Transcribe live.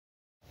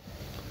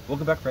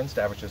Welcome back, friends,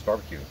 to Average Joe's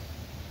Barbecue.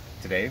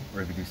 Today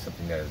we're going to do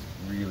something that is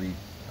really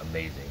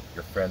amazing.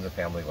 Your friends and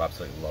family will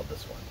absolutely love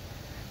this one.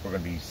 We're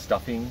going to be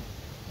stuffing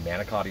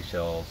manicotti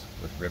shells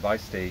with ribeye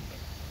steak,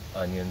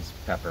 onions,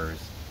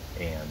 peppers,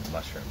 and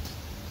mushrooms.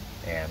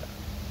 And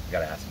we got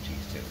to add some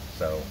cheese too.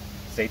 So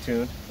stay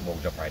tuned and we'll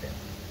jump right in.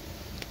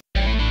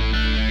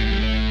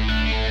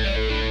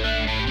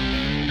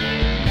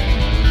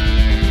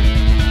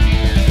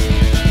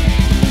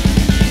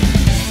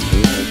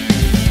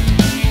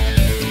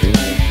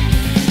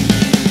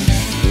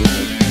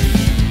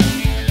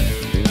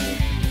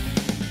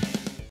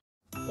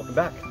 Welcome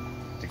back.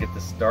 To get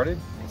this started,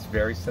 it's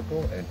very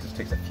simple and it just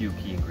takes a few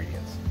key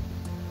ingredients.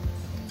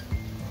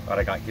 What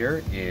I got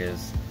here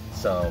is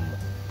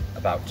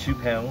about 2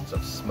 pounds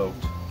of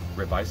smoked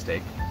ribeye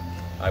steak.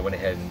 I went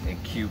ahead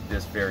and cubed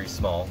this very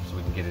small so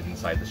we can get it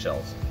inside the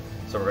shells.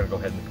 So we're going to go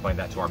ahead and combine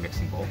that to our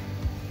mixing bowl.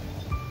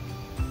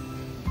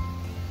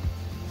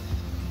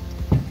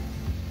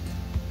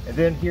 And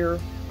then here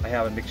I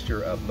have a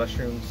mixture of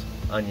mushrooms,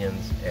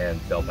 onions, and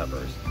bell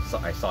peppers. So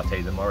I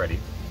sauteed them already.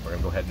 We're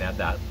going to go ahead and add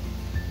that.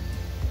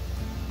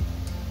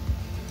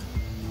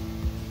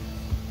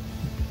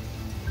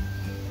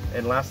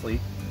 And lastly,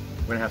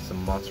 we're going to have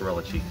some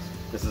mozzarella cheese.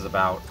 This is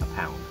about a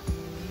pound.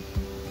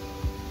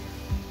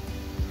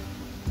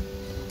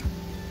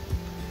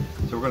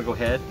 So we're going to go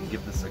ahead and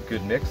give this a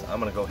good mix. I'm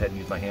going to go ahead and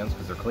use my hands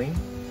because they're clean.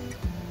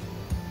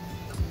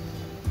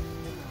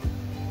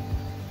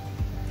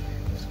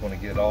 I'm just going to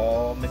get it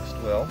all mixed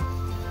well.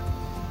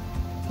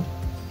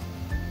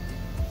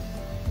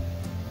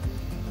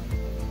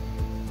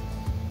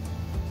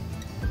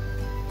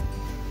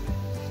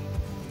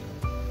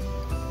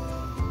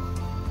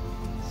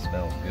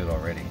 Smells good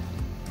already.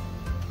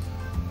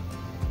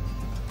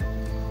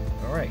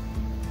 Alright,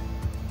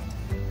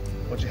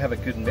 once you have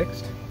it good and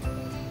mixed,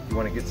 you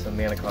want to get some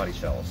manicotti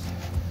shells.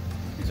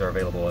 These are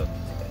available at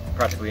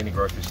practically any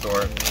grocery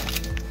store,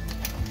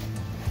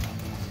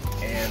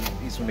 and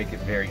these will make it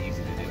very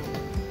easy to do.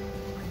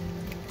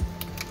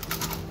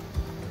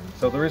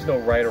 So there is no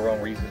right or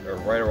wrong reason or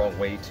right or wrong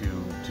way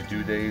to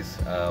do these.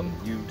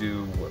 You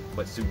do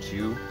what suits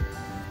you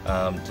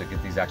to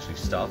get these actually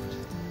stuffed,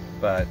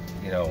 but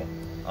you know,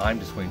 I'm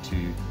just going to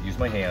use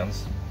my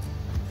hands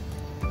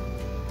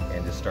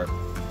and just start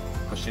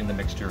pushing the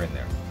mixture in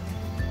there.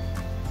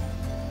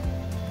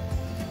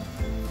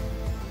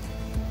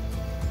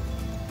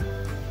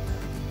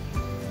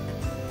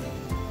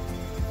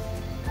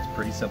 It's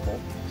pretty simple.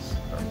 Just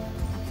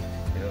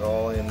get it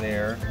all in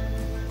there.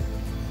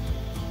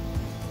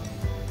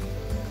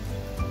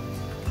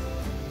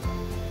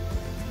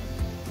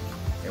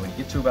 And when you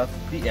get to about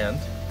the end,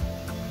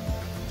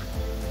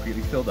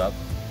 completely filled up,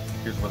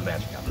 here's where the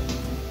magic happens.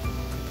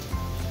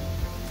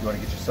 You want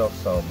to get yourself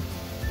some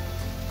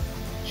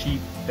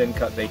cheap, thin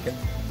cut bacon.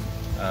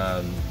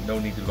 No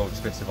need to go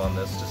expensive on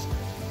this, just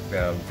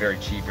very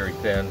cheap, very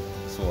thin.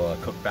 This will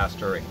cook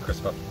faster and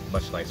crisp up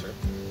much nicer.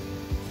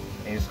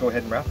 And you just go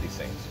ahead and wrap these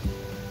things.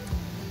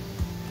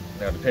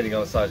 Now, depending on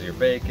the size of your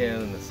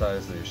bacon and the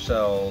size of your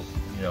shells,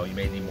 you know, you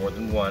may need more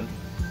than one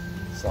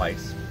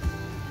slice.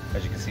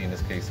 As you can see in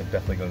this case, I'm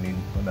definitely going to need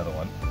another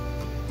one.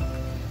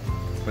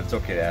 But it's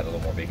okay to add a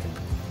little more bacon.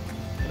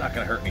 It's not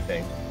going to hurt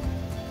anything.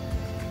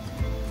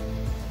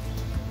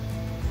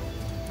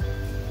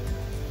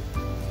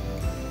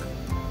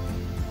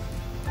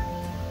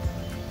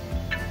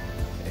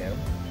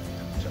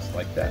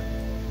 Like that.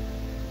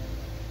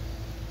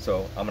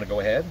 So I'm going to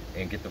go ahead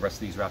and get the rest of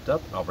these wrapped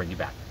up and I'll bring you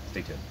back.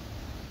 Stay tuned.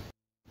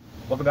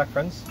 Welcome back,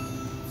 friends.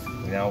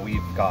 Now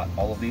we've got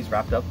all of these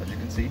wrapped up, as you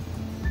can see,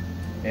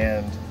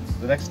 and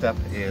the next step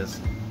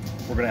is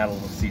we're going to add a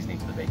little seasoning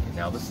to the bacon.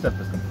 Now this step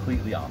is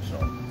completely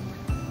optional.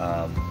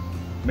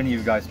 Many of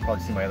you guys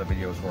probably seen my other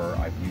videos where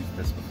I've used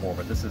this before,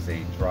 but this is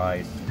a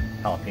dried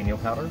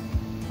jalapeno powder.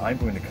 I'm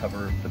going to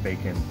cover the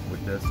bacon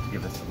with this to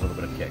give us a little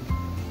bit of kick.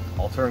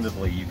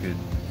 Alternatively, you could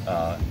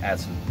add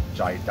some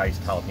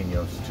diced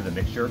jalapenos to the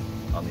mixture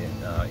on the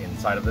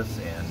inside of this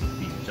and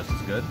be just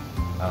as good.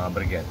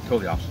 But again,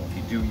 totally optional.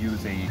 If you do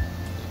use a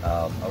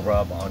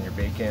rub on your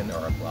bacon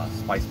or a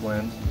spice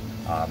blend,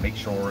 make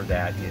sure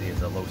that it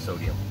is a low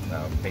sodium.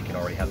 Bacon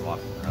already has a lot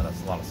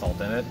of salt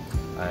in it,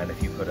 and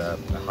if you put a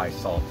high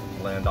salt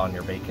blend on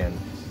your bacon,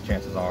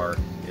 chances are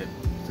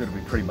it's going to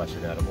be pretty much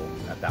inedible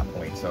at that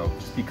point. So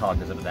just be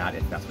cognizant of that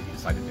if that's what you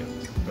decide to do.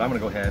 But I'm going to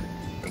go ahead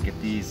and get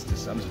these.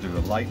 I'm just going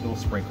to do a light little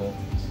sprinkle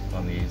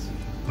on these.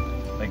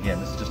 Again,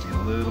 this is just to get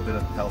a little bit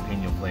of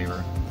jalapeno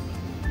flavor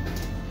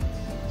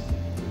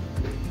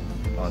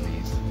on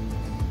these.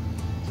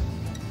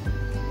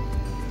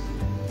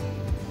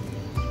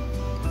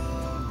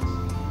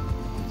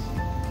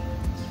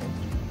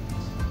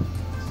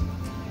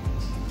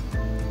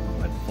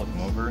 I'd flip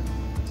them over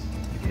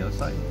to the other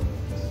side.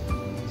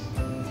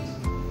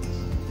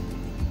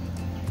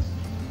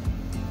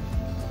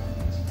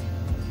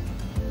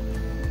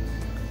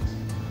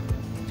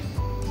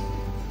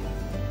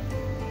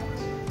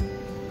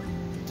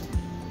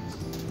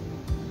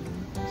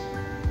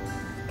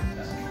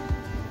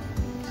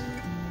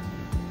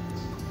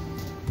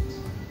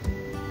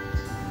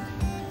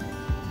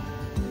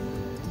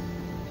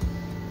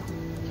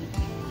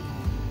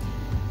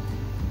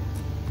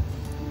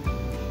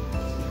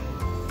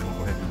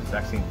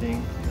 Exact same thing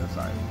to the other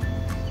side.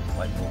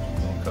 Light little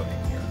coating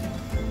here.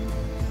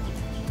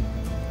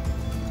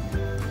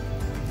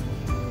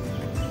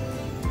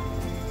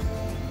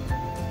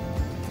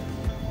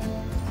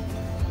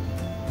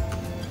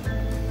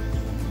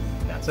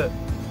 That's it.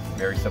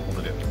 Very simple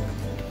to do.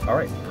 All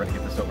right, we're gonna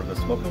get this over to the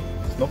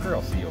smoker.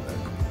 I'll see you over there.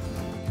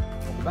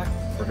 Welcome back.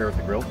 We're here at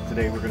the grill.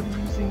 Today we're gonna be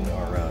using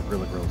our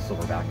Grill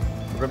Silverback.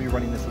 We're gonna be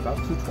running this about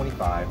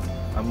 225.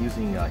 I'm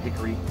using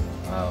hickory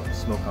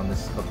smoke on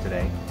this cook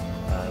today.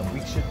 We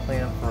should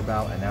plan for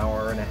about an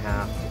hour and a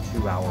half to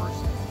 2 hours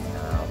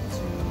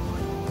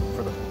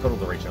for the total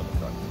duration of the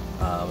cook.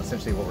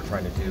 Essentially what we're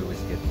trying to do is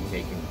get the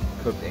bacon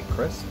cooked and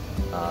crisp.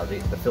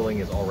 The filling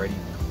is already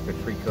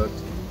pre-cooked,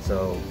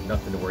 so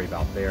nothing to worry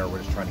about there. We're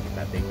just trying to get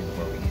that bacon to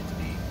where we need it to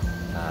be.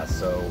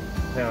 So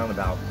plan on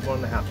about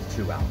 1.5 to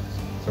 2 hours.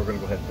 So we're going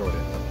to go ahead and throw it in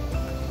there.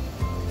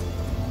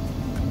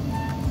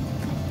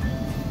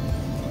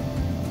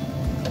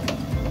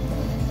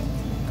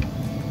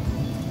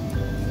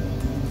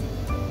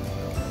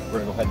 We're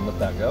going to go ahead and let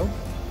that go,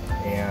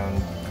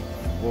 and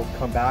we'll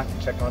come back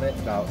and check on it in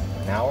about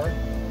an hour,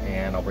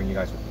 and I'll bring you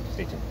guys with me.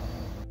 Stay tuned.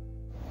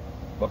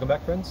 Welcome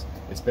back, friends.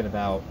 It's been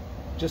about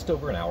just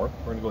over an hour.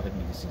 We're going to go ahead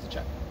and give these things a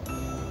check.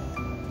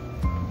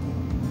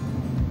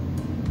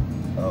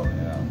 Oh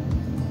yeah,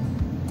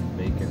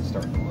 bacon's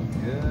starting to look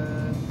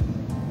good.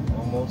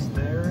 Almost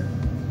there.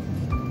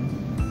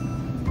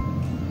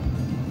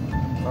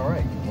 All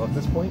right, well at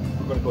this point,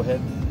 we're going to go ahead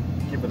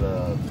and give it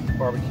a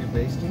barbecue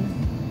basting.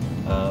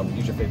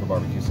 Use your favorite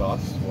barbecue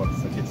sauce.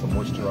 Once it gets some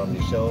moisture on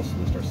these shells, so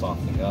they start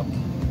softening up.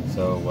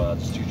 So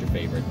just use your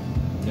favorite.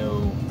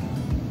 No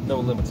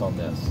limits on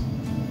this.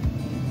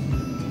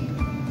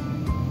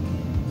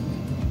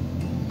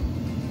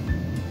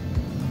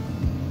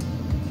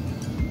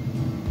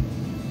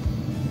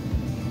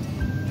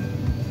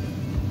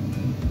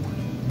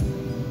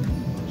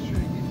 Make sure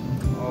you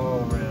get all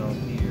around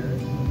here.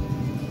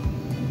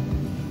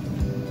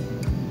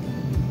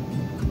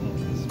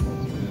 This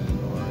smells good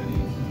already.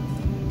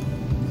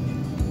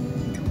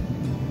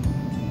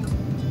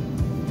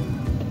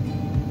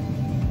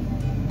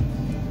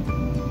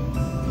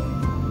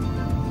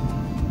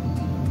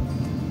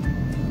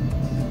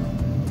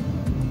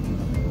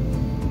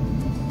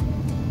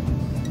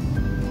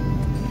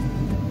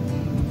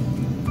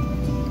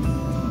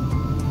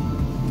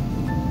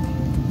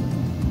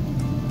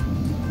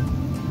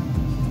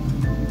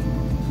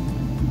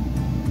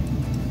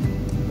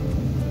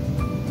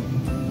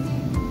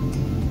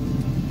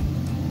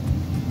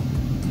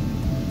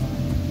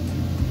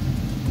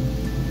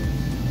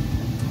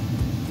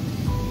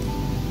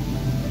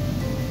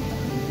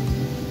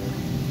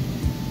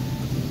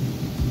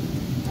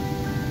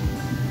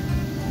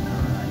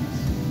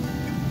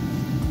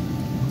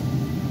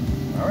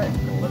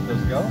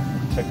 Those go.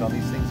 Check on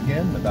these things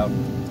again in about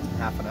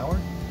half an hour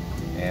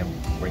and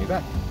bring you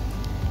back.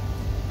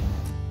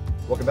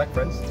 Welcome back,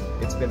 friends.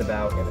 It's been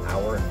about an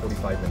hour and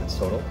 45 minutes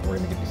total. We're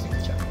going to give these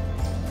things a check.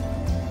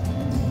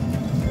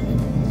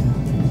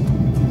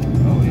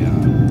 Oh yeah,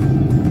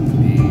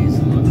 these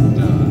look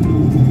done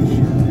for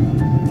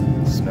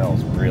sure.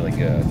 Smells really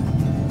good.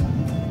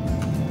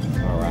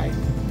 All right,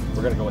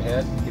 we're going to go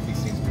ahead and get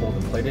these things pulled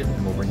and plated,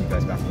 and we'll bring you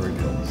guys back to the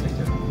reveal. Stay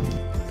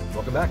tuned.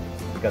 Welcome back.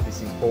 We got these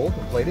things pulled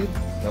and plated.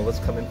 Now let's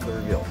come in for the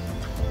reveal.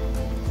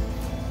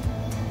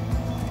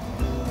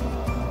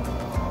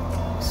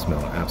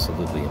 Smell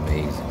absolutely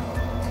amazing.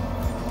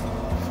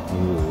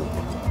 Ooh,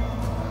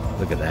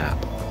 look at that.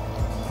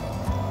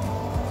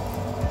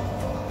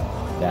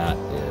 That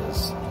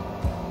is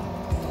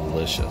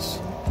delicious.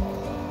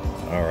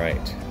 All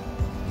right,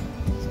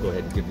 let's go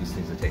ahead and give these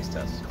things a taste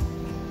test.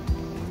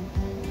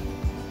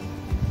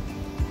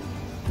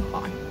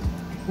 Hot.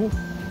 Ooh.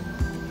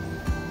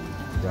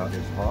 That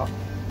is hot.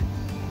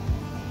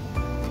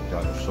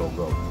 That is so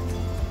good.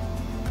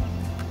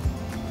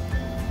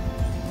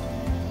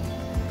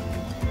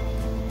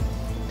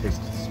 Taste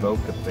the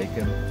smoke of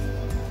bacon,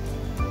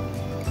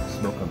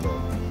 smoke on the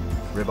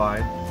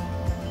ribeye.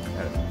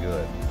 That is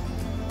good.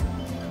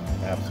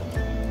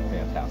 Absolutely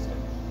fantastic.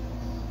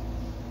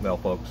 Well,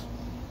 folks,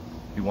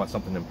 if you want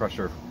something to impress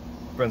your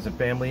friends and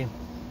family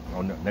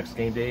on next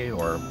game day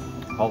or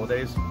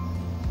holidays,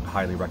 I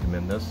highly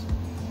recommend this.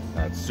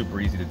 It's super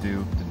easy to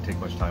do, didn't take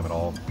much time at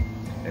all,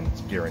 and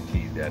it's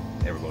guaranteed that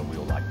everyone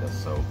will like this.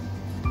 So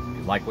if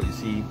you like what you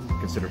see,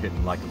 consider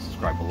hitting like and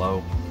subscribe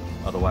below.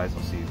 Otherwise,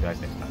 I'll see you guys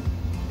next time.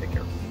 Take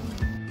care.